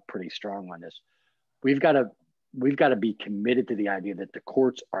held up pretty strong on this. We've got to be committed to the idea that the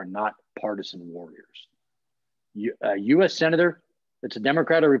courts are not partisan warriors. A U.S. senator that's a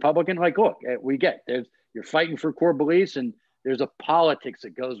Democrat or Republican, like, look, we get you're fighting for core beliefs, and there's a politics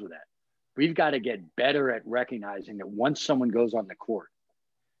that goes with that. We've got to get better at recognizing that once someone goes on the court,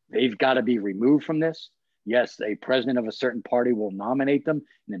 they've got to be removed from this. Yes, a president of a certain party will nominate them,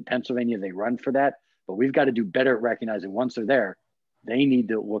 and in Pennsylvania, they run for that. But we've got to do better at recognizing once they're there, they need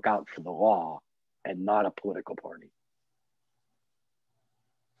to look out for the law and not a political party.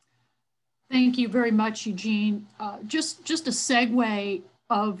 Thank you very much, Eugene. Just a segue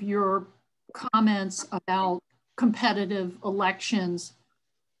of your comments about competitive elections.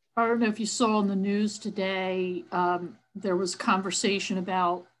 I don't know if you saw in the news today, there was conversation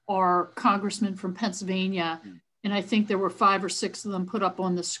about our congressman from Pennsylvania, and I think there were 5 or 6 of them put up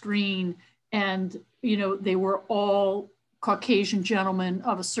on the screen, and they were all Caucasian gentlemen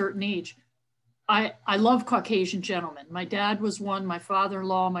of a certain age. I love Caucasian gentlemen. My dad was one, my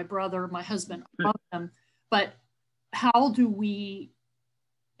father-in-law, my brother, my husband, I love them. But how do we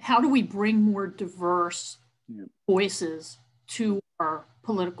bring more diverse voices to our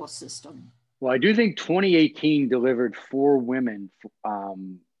political system? Well, I do think 2018 delivered 4 women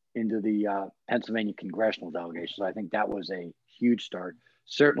into the Pennsylvania congressional delegation. So I think that was a huge start.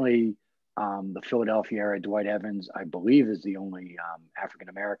 Certainly the Philadelphia area, Dwight Evans, I believe, is the only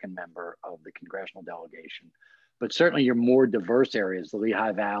African-American member of the congressional delegation. But certainly your more diverse areas, the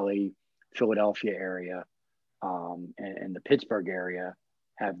Lehigh Valley, Philadelphia area, and the Pittsburgh area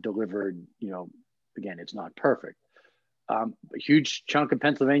have delivered, again, it's not perfect. A huge chunk of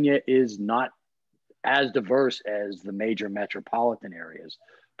Pennsylvania is not as diverse as the major metropolitan areas.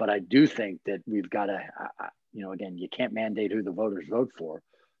 But I do think that we've got to, again, you can't mandate who the voters vote for,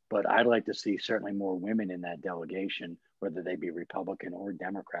 but I'd like to see certainly more women in that delegation, whether they be Republican or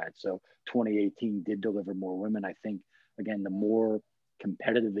Democrat. So 2018 did deliver more women. I think, again, the more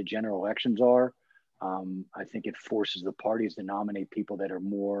competitive the general elections are, I think it forces the parties to nominate people that are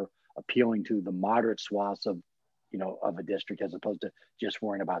more appealing to the moderate swaths of a district, as opposed to just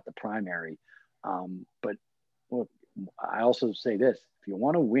worrying about the primary. But look, I also say this: if you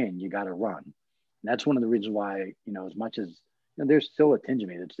want to win, you got to run. And that's one of the reasons why, as much as there's still a tinge of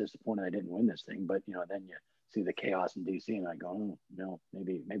me that's disappointed I didn't win this thing, but then you see the chaos in DC, and I go, oh,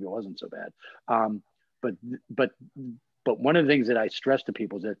 maybe it wasn't so bad. But one of the things that I stress to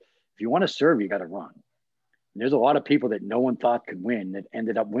people is that if you want to serve, you got to run. And there's a lot of people that no one thought could win that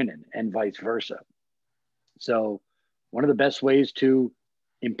ended up winning, and vice versa. So one of the best ways to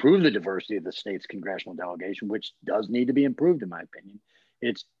improve the diversity of the state's congressional delegation, which does need to be improved, in my opinion,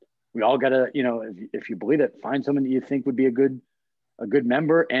 we all got to, if you believe it, find someone that you think would be a good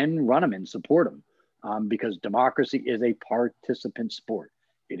member and run them and support them, because democracy is a participant sport.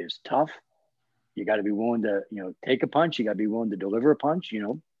 It is tough. You got to be willing to, take a punch. You got to be willing to deliver a punch,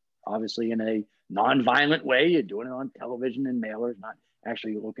 obviously in a non-violent way. You're doing it on television and mailers, not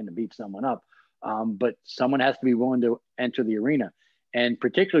actually looking to beat someone up. but someone has to be willing to enter the arena. And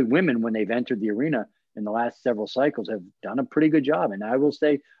particularly women, when they've entered the arena in the last several cycles, have done a pretty good job. And I will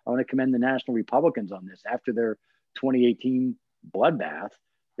say, I want to commend the National Republicans on this. After their 2018 bloodbath,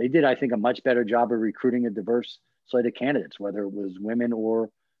 they did, I think, a much better job of recruiting a diverse slate of candidates, whether it was women or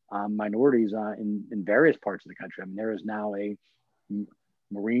minorities in various parts of the country. I mean, there is now a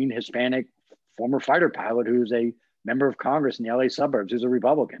Marine Hispanic former fighter pilot who's a member of Congress in the LA suburbs, who's a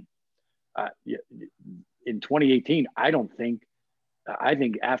Republican. In 2018, I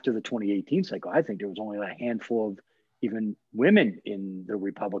think after the 2018 cycle, I think there was only a handful of even women in the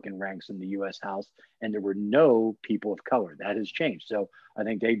Republican ranks in the US House, and there were no people of color. That has changed. So I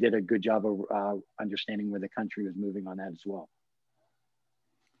think they did a good job of understanding where the country was moving on that as well.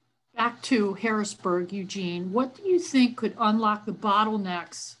 Back to Harrisburg, Eugene, what do you think could unlock the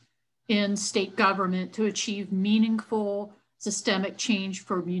bottlenecks in state government to achieve meaningful systemic change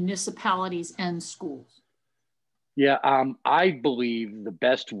for municipalities and schools? Yeah, I believe the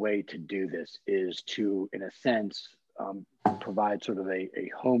best way to do this is to, in a sense, provide sort of a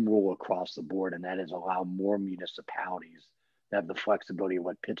home rule across the board, and that is allow more municipalities to have the flexibility of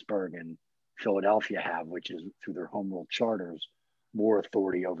what Pittsburgh and Philadelphia have, which is through their home rule charters, more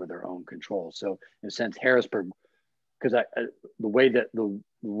authority over their own control. So in a sense, Harrisburg, because the way that the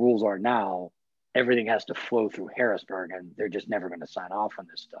rules are now, everything has to flow through Harrisburg, and they're just never going to sign off on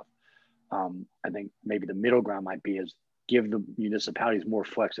this stuff. I think maybe the middle ground might be is give the municipalities more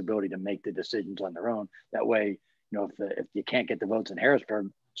flexibility to make the decisions on their own. That way, you know, if you can't get the votes in Harrisburg,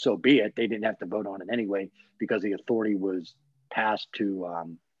 so be it. They didn't have to vote on it anyway because the authority was passed to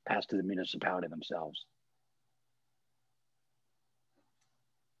the municipality themselves.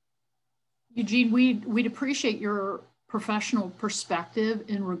 Eugene, we'd appreciate your professional perspective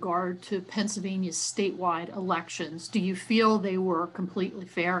in regard to Pennsylvania's statewide elections. Do you feel they were completely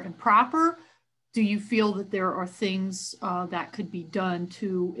fair and proper? Do you feel that there are things that could be done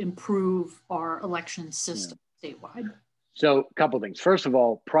to improve our election system statewide? So a couple of things. First of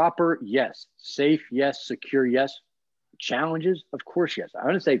all, proper, yes. Safe, yes. Secure, yes. Challenges, of course, yes. I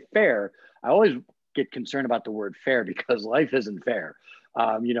want to say fair. I always get concerned about the word fair because life isn't fair.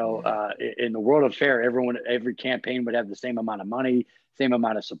 In the world of fair, every campaign would have the same amount of money, same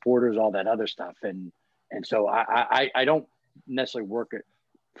amount of supporters, all that other stuff. And so I don't necessarily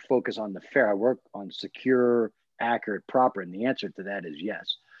focus on the fair. I work on secure, accurate, proper. And the answer to that is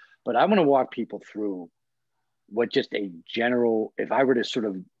yes. But I want to walk people through what just a general, if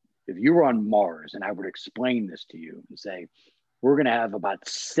you were on Mars and I would explain this to you and say, we're going to have about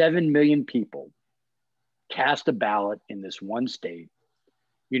 7 million people cast a ballot in this one state.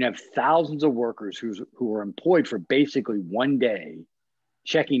 You'd have thousands of workers who are employed for basically one day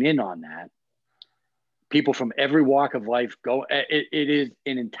checking in on that. People from every walk of life go. It is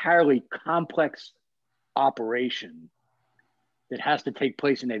an entirely complex operation that has to take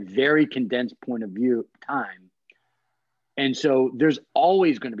place in a very condensed point of view time. And so there's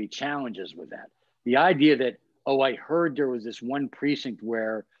always going to be challenges with that. The idea that, I heard there was this one precinct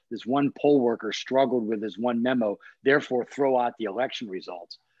where this one poll worker struggled with this one memo, therefore throw out the election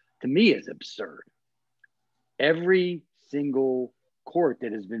results, to me is absurd. Every single court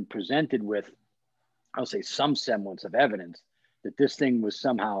that has been presented with, I'll say, some semblance of evidence that this thing was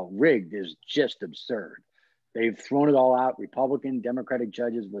somehow rigged is just absurd. They've thrown it all out, Republican, Democratic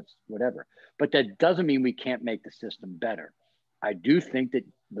judges, whatever. But that doesn't mean we can't make the system better. I do think that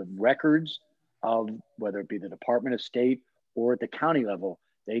the records of whether it be the Department of State or at the county level,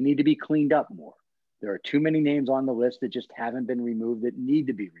 they need to be cleaned up more. There are too many names on the list that just haven't been removed that need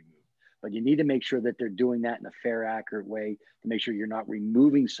to be removed. But you need to make sure that they're doing that in a fair, accurate way to make sure you're not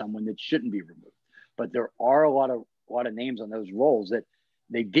removing someone that shouldn't be removed. But there are a lot of names on those rolls that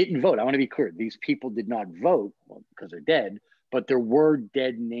they didn't vote. I want to be clear. These people did not vote because they're dead, but there were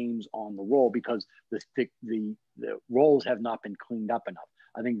dead names on the roll because the rolls have not been cleaned up enough.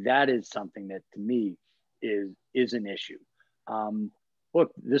 I think that is something that to me is an issue.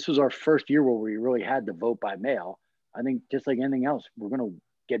 Look, this was our first year where we really had to vote by mail. I think just like anything else, we're going to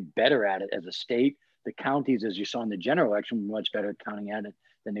get better at it as a state. The counties, as you saw in the general election, were much better at counting at it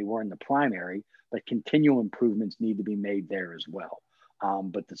than they were in the primary, but continual improvements need to be made there as well.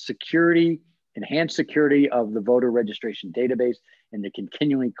 But the enhanced security of the voter registration database and the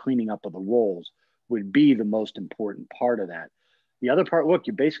continually cleaning up of the rolls would be the most important part of that. The other part, look,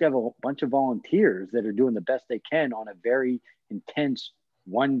 you basically have a bunch of volunteers that are doing the best they can on a very intense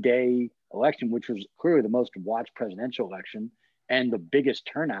one-day election, which was clearly the most watched presidential election and the biggest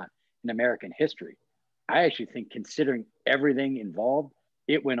turnout in American history. I actually think, considering everything involved,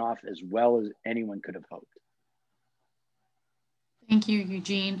 it went off as well as anyone could have hoped. Thank you,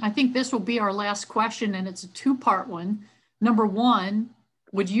 Eugene. I think this will be our last question, and it's a two-part one. Number one,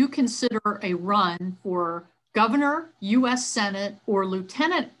 would you consider a run for governor, U.S. Senate, or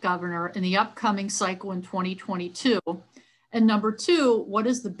lieutenant governor in the upcoming cycle in 2022? And number two, what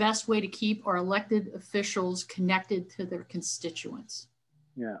is the best way to keep our elected officials connected to their constituents?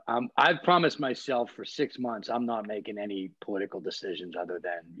 Yeah, I've promised myself for 6 months I'm not making any political decisions other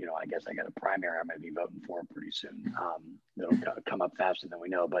than, I guess I got a primary I'm going to be voting for pretty soon. That'll come up faster than we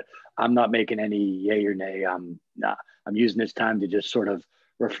know, but I'm not making any yay or nay. I'm using this time to just sort of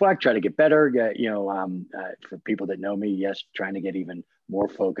reflect, try to get better. For people that know me, yes, trying to get even more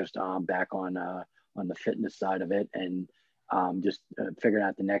focused back on the fitness side of it, and just figuring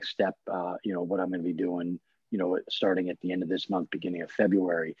out the next step. What I'm going to be doing. Starting at the end of this month, beginning of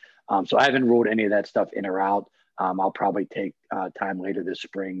February. So I haven't ruled any of that stuff in or out. I'll probably take time later this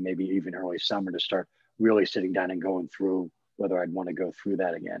spring, maybe even early summer, to start really sitting down and going through whether I'd want to go through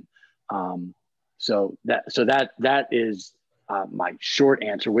that again. So that is my short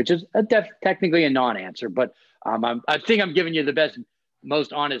answer, which is technically a non-answer, but I think I'm giving you the best,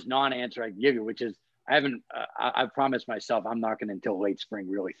 most honest non-answer I can give you, which is I've promised myself I'm not going to until late spring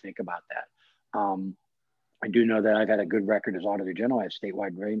really think about that. I do know that I've had a good record as Auditor General. I have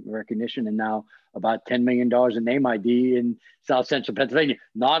statewide recognition, and now about $10 million in name ID in South Central Pennsylvania.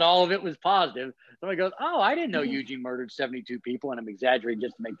 Not all of it was positive. Somebody goes, "Oh, I didn't know Eugene murdered 72 people," and I'm exaggerating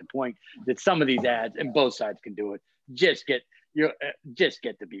just to make the point that some of these ads, and both sides can do it, just get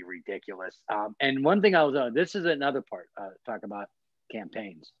to be ridiculous. And one thing this is another part. Talk about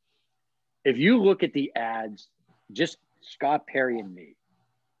campaigns. If you look at the ads, just Scott Perry and me.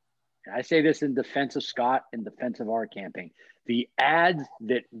 And I say this in defense of Scott, in defense of our campaign. The ads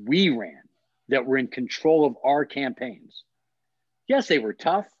that we ran, that were in control of our campaigns, yes, they were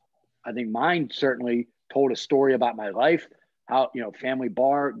tough. I think mine certainly told a story about my life, how, family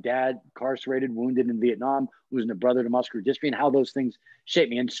bar, dad incarcerated, wounded in Vietnam, losing a brother to muscular dystrophy, and how those things shaped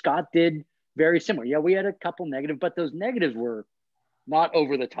me. And Scott did very similar. Yeah, we had a couple negative, but those negatives were not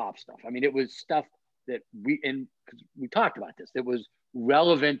over the top stuff. I mean, it was stuff that we talked about this. It was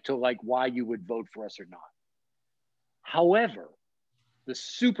relevant to like why you would vote for us or not. However, the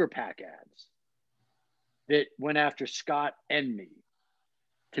super PAC ads that went after Scott and me,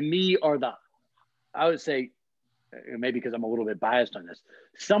 to me, are I would say, maybe because I'm a little bit biased on this,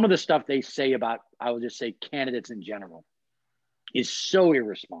 some of the stuff they say about, I would just say, candidates in general is so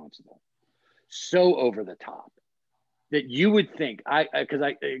irresponsible, so over the top, that you would think,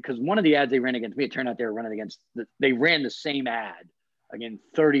 because one of the ads they ran against me, it turned out they were running against, they ran the same ad against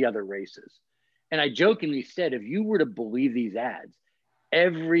 30 other races. And I jokingly said, if you were to believe these ads,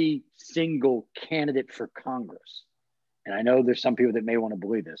 every single candidate for Congress, and I know there's some people that may want to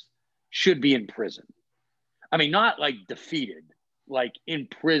believe this, should be in prison. I mean, not like defeated, like in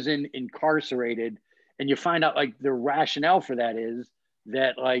prison, incarcerated. And you find out like the rationale for that is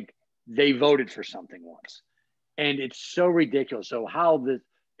that like they voted for something once. And it's so ridiculous. So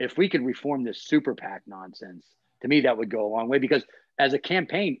if we could reform this super PAC nonsense, to me, that would go a long way, because as a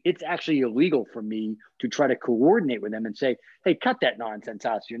campaign, it's actually illegal for me to try to coordinate with them and say, hey, cut that nonsense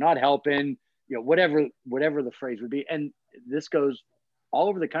out. So you're not helping, whatever the phrase would be. And this goes all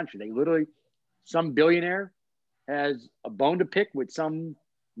over the country. They literally, some billionaire has a bone to pick with some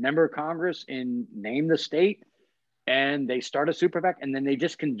member of Congress in name the state, and they start a super PAC, and then they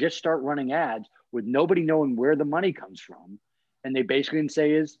can start running ads with nobody knowing where the money comes from. And they basically can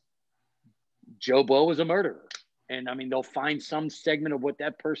say is Joe Blow is a murderer. And I mean, they'll find some segment of what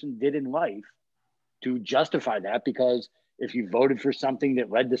that person did in life to justify that, because if you voted for something that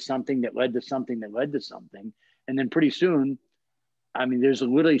led to something, that led to something, that led to something, and then pretty soon, I mean, there's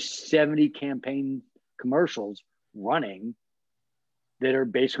literally 70 campaign commercials running that are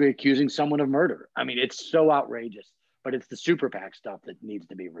basically accusing someone of murder. I mean, it's so outrageous, but it's the super PAC stuff that needs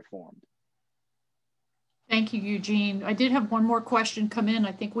to be reformed. Thank you, Eugene. I did have one more question come in.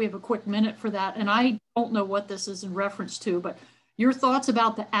 I think we have a quick minute for that. And I don't know what this is in reference to, but your thoughts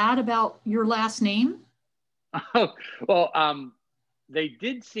about the ad about your last name? Oh, well, they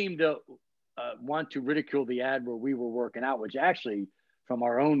did seem to want to ridicule the ad where we were working out, which actually from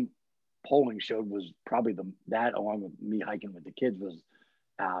our own polling showed was probably that along with me hiking with the kids was,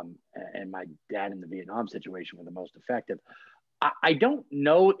 and my dad in the Vietnam situation were the most effective. I don't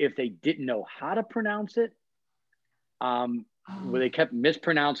know if they didn't know how to pronounce it, where they kept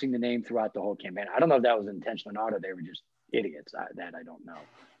mispronouncing the name throughout the whole campaign. I don't know if that was intentional or not, or they were just idiots. That I don't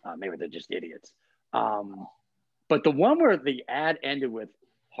know. Maybe they're just idiots. But the one where the ad ended with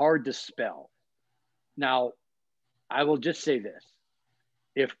hard to spell. Now, I will just say this.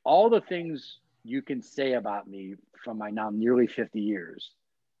 If all the things you can say about me from my now nearly 50 years,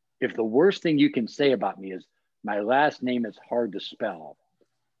 if the worst thing you can say about me is my last name is hard to spell,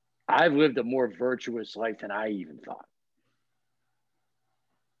 I've lived a more virtuous life than I even thought.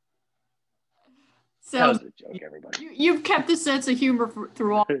 That was a joke, everybody. You've kept a sense of humor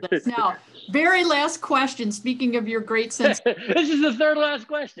through all of this. Now, very last question, speaking of your great sense. This is the third last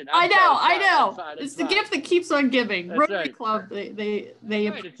question. I know. It's the gift that keeps on giving. That's Rotary right. Club, they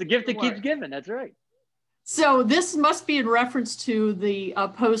right. It's the gift that keeps giving. That's right. So this must be in reference to the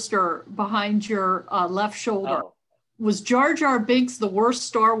poster behind your left shoulder. Oh. Was Jar Jar Binks the worst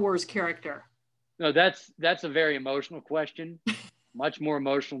Star Wars character? No, that's a very emotional question. Much more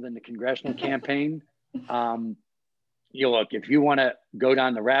emotional than the congressional campaign. You look, if you want to go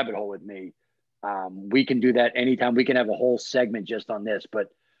down the rabbit hole with me, we can do that anytime. We can have a whole segment just on this, but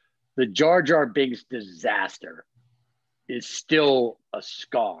the Jar Jar Binks disaster is still a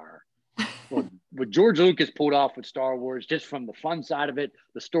scar. What George Lucas pulled off with Star Wars, just from the fun side of it,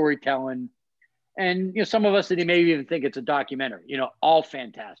 the storytelling, and some of us that may even think it's a documentary, all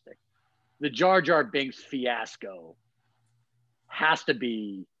fantastic. The Jar Jar Binks fiasco has to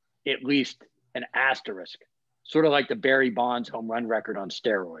be at least an asterisk, sort of like the Barry Bonds home run record on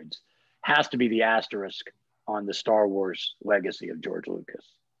steroids, has to be the asterisk on the Star Wars legacy of George Lucas.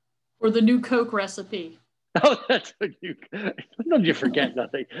 Or the new Coke recipe. Oh, that's what don't you forget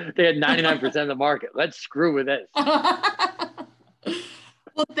nothing. They had 99% of the market. Let's screw with this.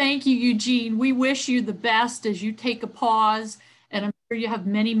 Well, thank you, Eugene. We wish you the best as you take a pause, and I'm sure you have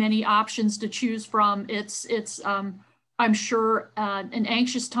many, many options to choose from. It's I'm sure an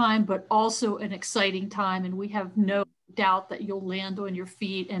anxious time, but also an exciting time, and we have no doubt that you'll land on your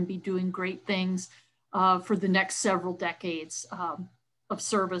feet and be doing great things for the next several decades of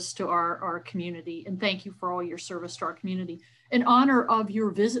service to our community. And thank you for all your service to our community. In honor of your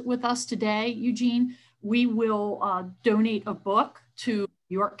visit with us today, Eugene, we will donate a book to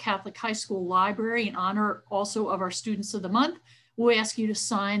York Catholic High School Library in honor also of our Students of the Month. We'll ask you to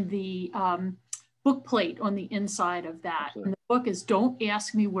sign the book plate on the inside of that. And the book is Don't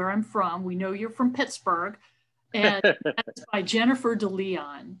Ask Me Where I'm From. We know you're from Pittsburgh. And that's by Jennifer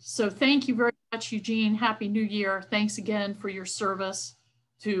DeLeon. So thank you very much, Eugene. Happy New Year. Thanks again for your service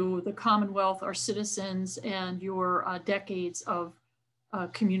to the Commonwealth, our citizens, and your decades of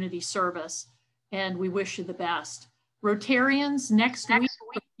community service. And we wish you the best. Rotarians, next week,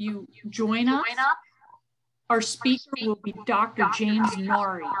 if you join us, our speaker will be Dr. James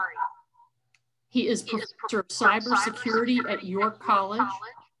Nari. He is professor of cybersecurity at York College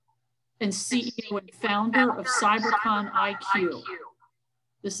and CEO and founder of CyberCon IQ.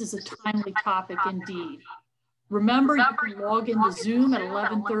 This is a timely topic indeed. Remember, you can log into Zoom at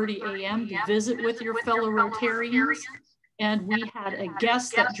 11:30 a.m. to visit with your fellow Rotarians. And we had a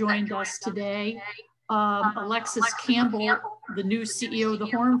guest that joined us today, Alexis Campbell, the new CEO of the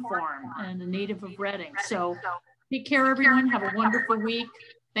Horn Farm and a native of Reading. So take care, everyone. Have a wonderful week.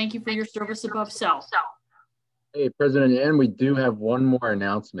 Thank you for your service above self. Hey, President Ann, we do have one more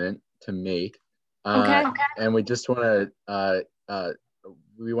announcement to make. Okay. And we just want to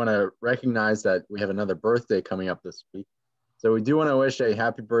recognize that we have another birthday coming up this week. So we do want to wish a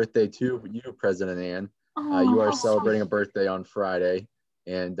happy birthday to you, President Ann. You are celebrating a birthday on Friday.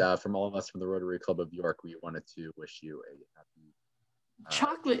 And from all of us from the Rotary Club of York, we wanted to wish you a happy...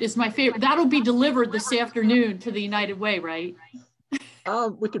 Chocolate is my favorite. That'll be delivered this afternoon to the United Way, right?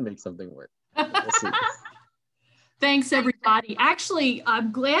 We can make something work. We'll see. Thanks, everybody. Actually,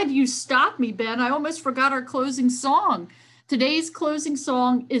 I'm glad you stopped me, Ben. I almost forgot our closing song. Today's closing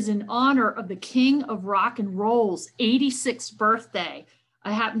song is in honor of the King of Rock and Roll's 86th birthday.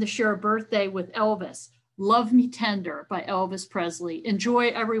 I happen to share a birthday with Elvis. Love Me Tender by Elvis Presley. Enjoy,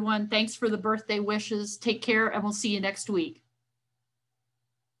 everyone. Thanks for the birthday wishes. Take care, and we'll see you next week.